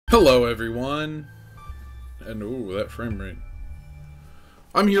Hello everyone, and ooh, that frame rate.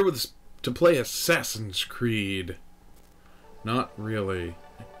 I'm here to play Assassin's Creed. Not really.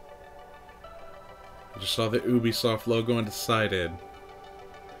 I just saw the Ubisoft logo and decided.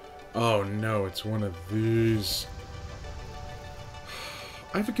 Oh no, it's one of these.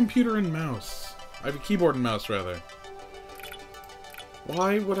 I have a computer and mouse. I have a keyboard and mouse, rather.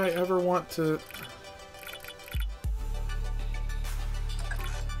 Why would I ever want to...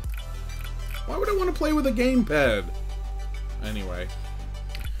 Why would I want to play with a gamepad? Anyway.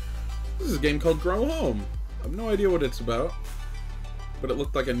 This is a game called Grow Home. I have no idea what it's about. But it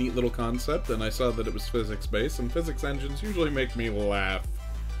looked like a neat little concept, and I saw that it was physics-based, and physics engines usually make me laugh.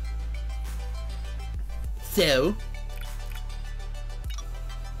 So,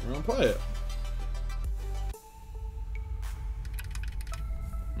 we're gonna play it.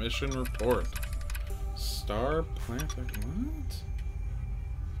 Mission report. Star Planet... What?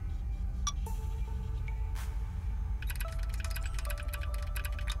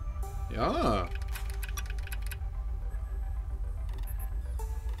 Yeah.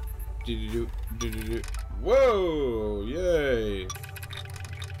 Whoa! Yay!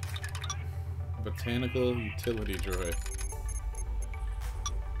 Botanical utility droid.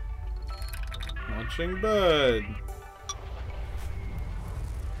 Launching bud.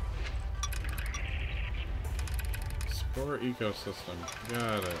 Spore ecosystem.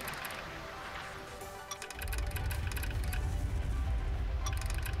 Got it.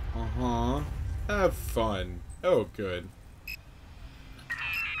 Uh-huh. Have fun. Oh, good.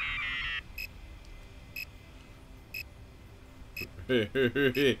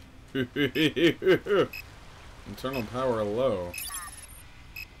 Internal power low.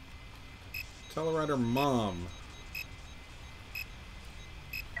 Telerider mom.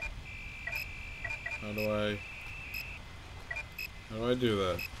 How do I do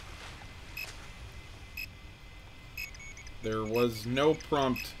that? There was no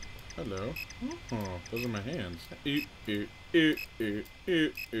prompt. Hello. Oh, those are my hands.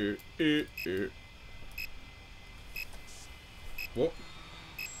 Whoa.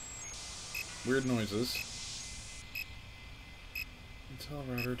 Weird noises. Tell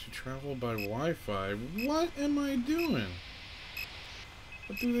router to travel by Wi-Fi. What am I doing?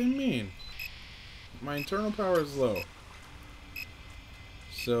 What do they mean? My internal power is low.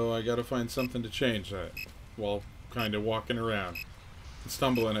 So I gotta find something to change that. While kind of walking around. And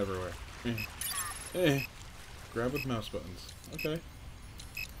stumbling everywhere. Grab with mouse buttons. Okay.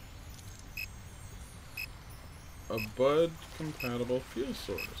 A bud-compatible fuel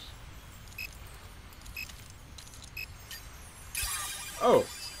source. Oh!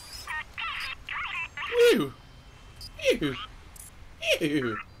 Ew! Ew!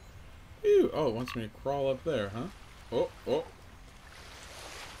 Ew! Ew! Oh, it wants me to crawl up there, huh? Oh, oh.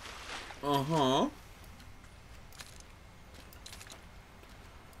 Uh-huh.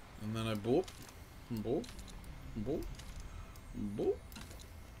 And then I boop. Boop. Boop. Boop.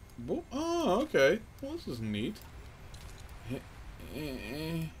 Boop. Oh, okay. Well, this is neat.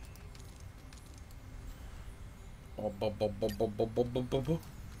 Oh,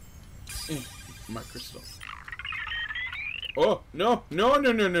 my crystal. Oh, no. No,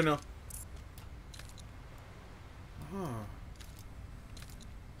 no, no, no, no. Ah.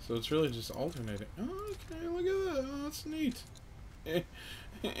 So it's really just alternating. Oh, okay, look at that. Oh, that's neat. Yeah.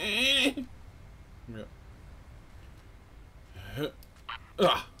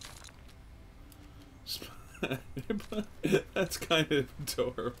 Ah. That's kind of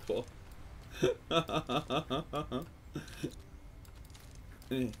adorable.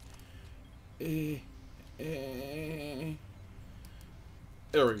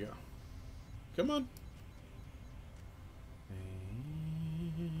 There we go. Come on.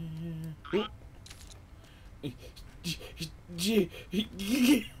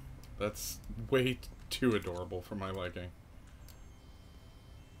 That's way too adorable for my liking.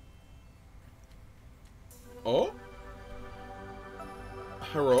 Oh?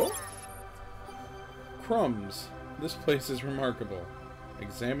 Hello? Crumbs. This place is remarkable.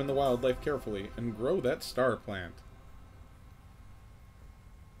 Examine the wildlife carefully and grow that star plant.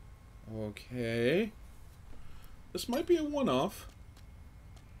 Okay. This might be a one-off.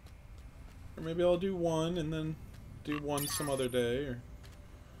 Or maybe I'll do one and then do one some other day. Or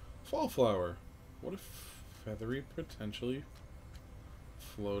fall flower. What a feathery, potentially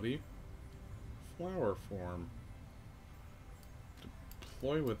floaty flower form.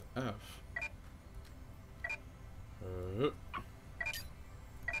 Deploy with F.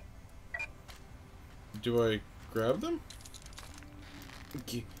 Do I grab them?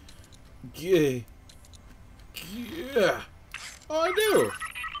 Yeah. Oh, I do!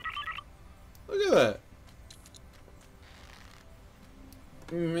 at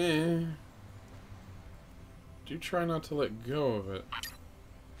that. Man. Do try not to let go of it.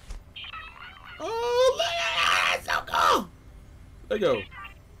 Oh, look at that! So cool! Let go.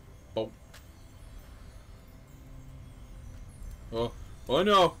 Boom. Oh, oh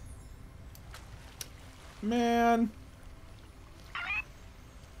no. Man.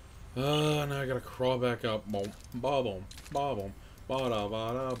 Now I gotta crawl back up. Boom. Ba boom. Ba boom. Ba da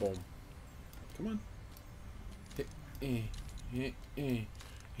ba da boom. Come on. There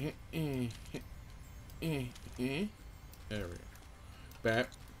we go. Bap.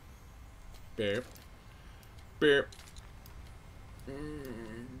 Bap. Bap.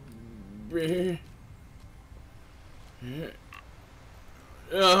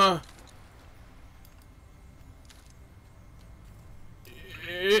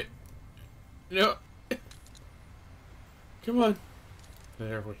 No. Come on.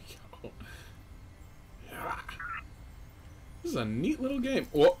 There we go. This is a neat little game.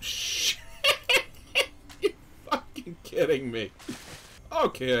 Whoa, shit. You're fucking kidding me.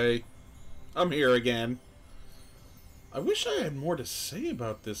 Okay. I'm here again. I wish I had more to say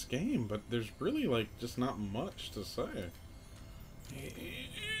about this game, but there's really, like, just not much to say.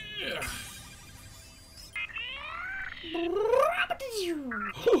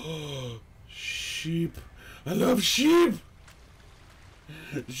 Sheep. I love sheep.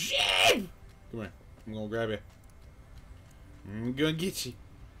 Sheep! Come here. I'm gonna grab you. I'm gonna get you.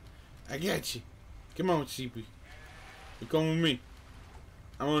 I got you. Come on, sheepy. You come with me.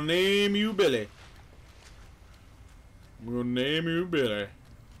 I'm gonna name you Billy. I'm gonna name you Billy.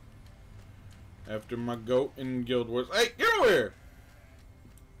 After my goat in Guild Wars. Hey, get over here!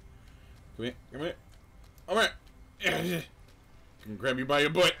 Come here, come here. Come here. I can grab you by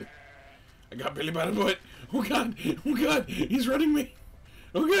your butt. I got Billy by the butt. Oh god! Oh god! He's running me!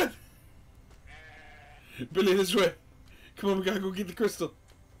 Oh god! Billy, this way. Come on, we gotta go get the crystal.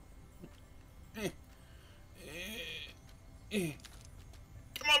 Come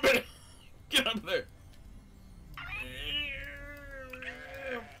on, Billy! Get up there!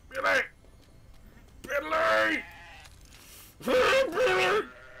 Billy! Billy! Billy!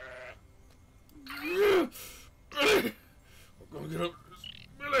 Billy! We're gonna get up this.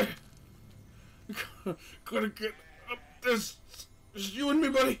 Billy! Gotta get up this. Just you and me,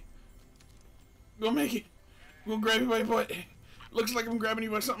 buddy. Go make it. Go grab you by the butt. Looks like I'm grabbing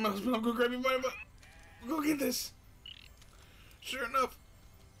you by something else, but I'm gonna grab you by the butt. Go get this. Sure enough,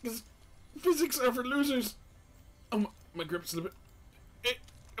 because physics are for losers. Oh, my grip's slipping. Hey,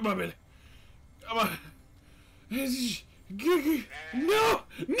 come on, Billy. Come on. No!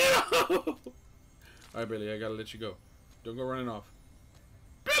 No! Alright, Billy, I gotta let you go. Don't go running off.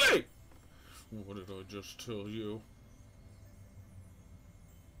 Billy! What did I just tell you?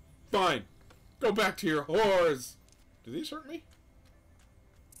 Fine. Go back to your whores. Do these hurt me?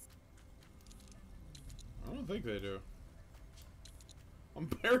 I don't think they do. I'm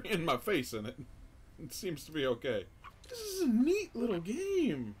burying my face in it. It seems to be okay. This is a neat little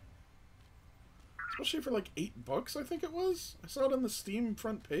game. Especially for like $8, I think it was. I saw it on the Steam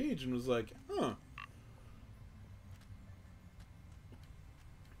front page and was like, huh.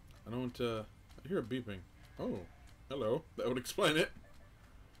 I don't, I hear a beeping. Oh, hello. That would explain it.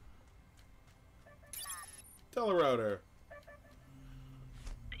 Telerouter.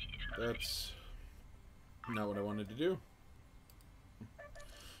 That's not what I wanted to do.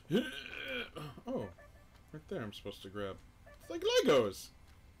 Oh, right there I'm supposed to grab. It's like Legos!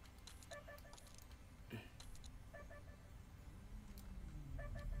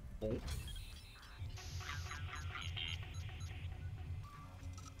 Oh.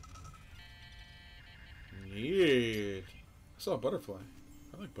 Neat. I saw a butterfly.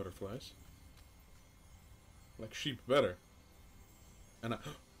 I like butterflies. I like sheep better. And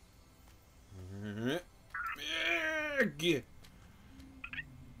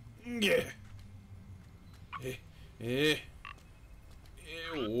yeah.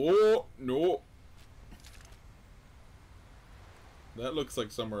 Oh, no. That looks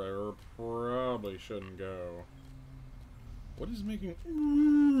like somewhere I probably shouldn't go. What is making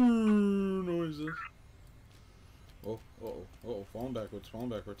noises? Oh, uh-oh, uh-oh, falling backwards, falling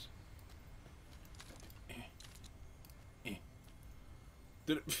backwards.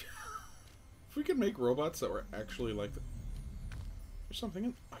 Did it... If we could make robots that were actually like the... There's something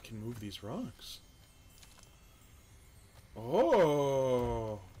in... I can move these rocks.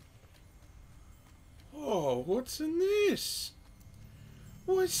 Oh! Oh, what's in this?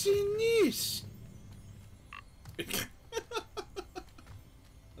 What's in this? That's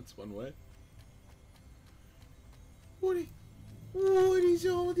one way. What is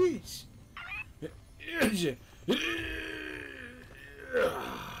all this?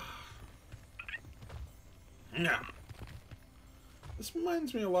 This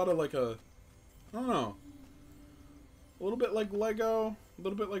reminds me a lot of like a, I don't know, a little bit like Lego, a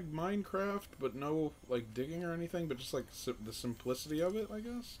little bit like Minecraft, but no like digging or anything, but just like the simplicity of it, I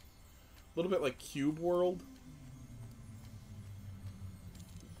guess. A little bit like Cube World,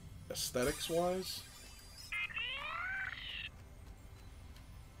 aesthetics-wise.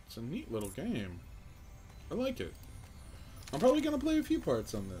 It's a neat little game. I like it. I'm probably gonna play a few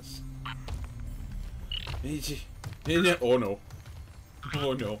parts on this. Oh no.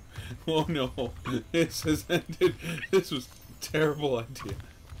 Oh no. Oh no. This has ended. This was a terrible idea.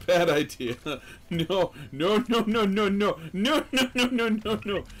 Bad idea. No. No, no, no, no, no. No, no, no, no, no,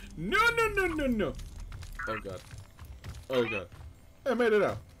 no. No, no, no, no, no. Oh god. Oh god. I made it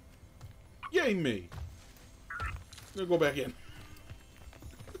out. Yay me. I'm gonna go back in.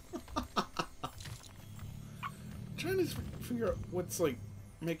 Trying to figure out what's like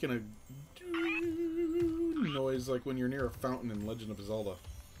making a noise like when you're near a fountain in Legend of Zelda.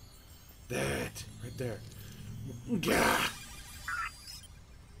 That right there. Gah!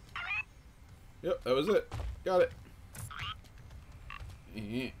 Yep, that was it. Got it.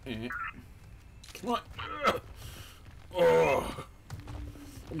 Come on. Oh,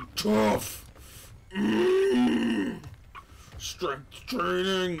 I'm tough. Strength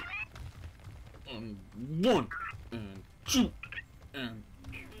training. And 1 and 2 and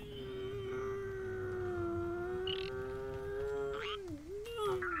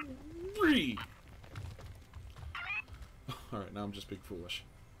 3. Alright, now I'm just being foolish.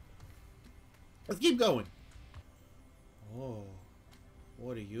 Let's keep going. Oh,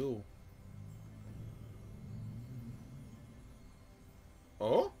 what are you?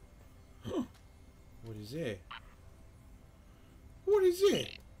 Oh? What is it? What is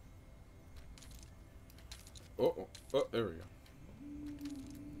it? Oh, there we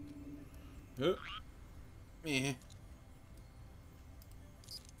go. Meh.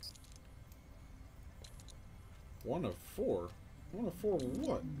 1 of 4? 1 of 4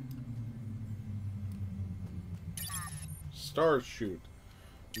 what? Star shoot.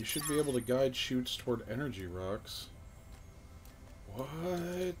 You should be able to guide shoots toward energy rocks. What?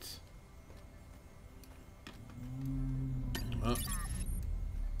 I'm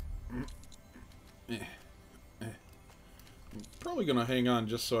probably gonna hang on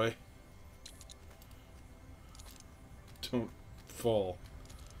just so I don't fall.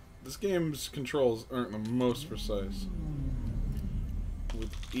 This game's controls aren't the most precise.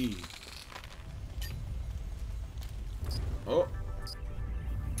 With E. Oh!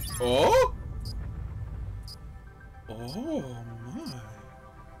 Oh! Oh my.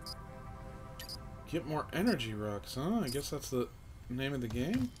 Get more energy rocks, huh? I guess that's the name of the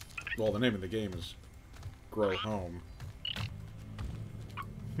game? Well, the name of the game is Grow Home.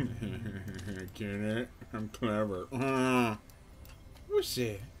 Get it? I'm clever. What's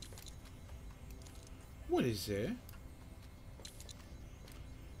it? What is it?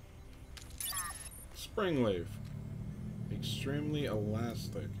 Spring wave. Extremely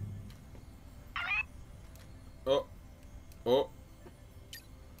elastic. Oh. Oh.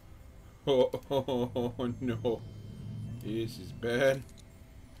 Oh, no. This is bad.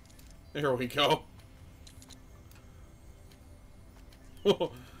 There we go.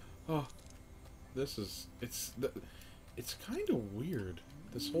 Oh, this is, it's kind of weird,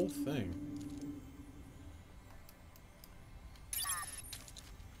 this whole thing.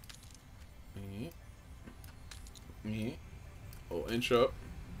 Oh, inch up.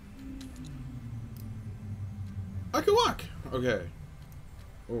 I can walk! Okay.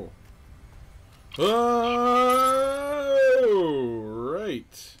 Oh. Oh,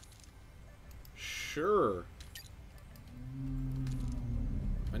 right. Sure.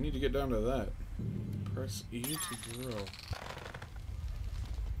 I need to get down to that. Press E to grow.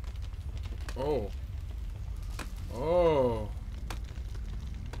 Oh. Oh.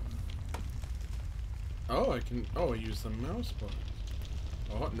 Oh, I can... Oh, I use the mouse button.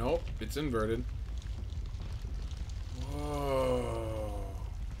 Oh, nope. It's inverted. Whoa.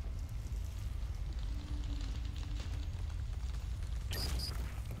 Did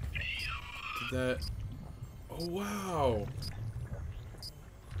that... Oh, wow.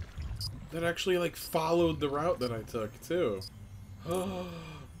 That actually, like, followed the route that I took, too. Oh,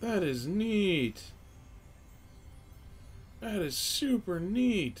 that is neat. That is super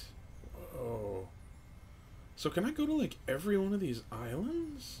neat. Whoa. So can I go to, like, every one of these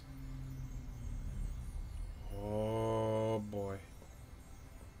islands? Oh, boy.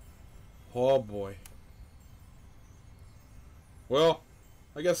 Oh, boy. Well,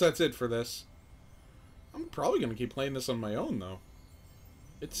 I guess that's it for this. I'm probably going to keep playing this on my own, though.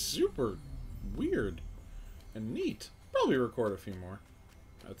 It's super weird and neat. Probably record a few more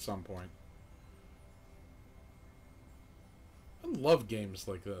at some point. I love games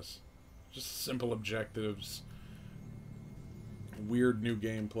like this. Just simple objectives. Weird new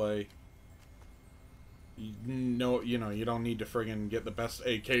gameplay. You don't need to friggin' get the best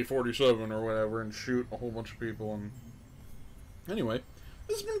AK-47 or whatever and shoot a whole bunch of people. And anyway,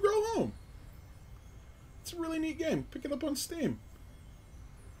 this has been Grow Home. It's a really neat game. Pick it up on Steam.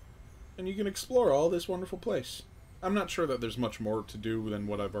 And you can explore all this wonderful place. I'm not sure that there's much more to do than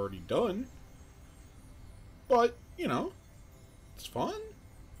what I've already done. But, you know, it's fun.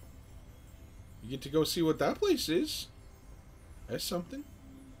 You get to go see what that place is. That's something.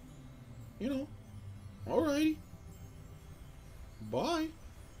 You know. Alrighty. Bye.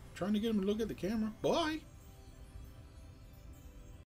 Trying to get him to look at the camera. Bye.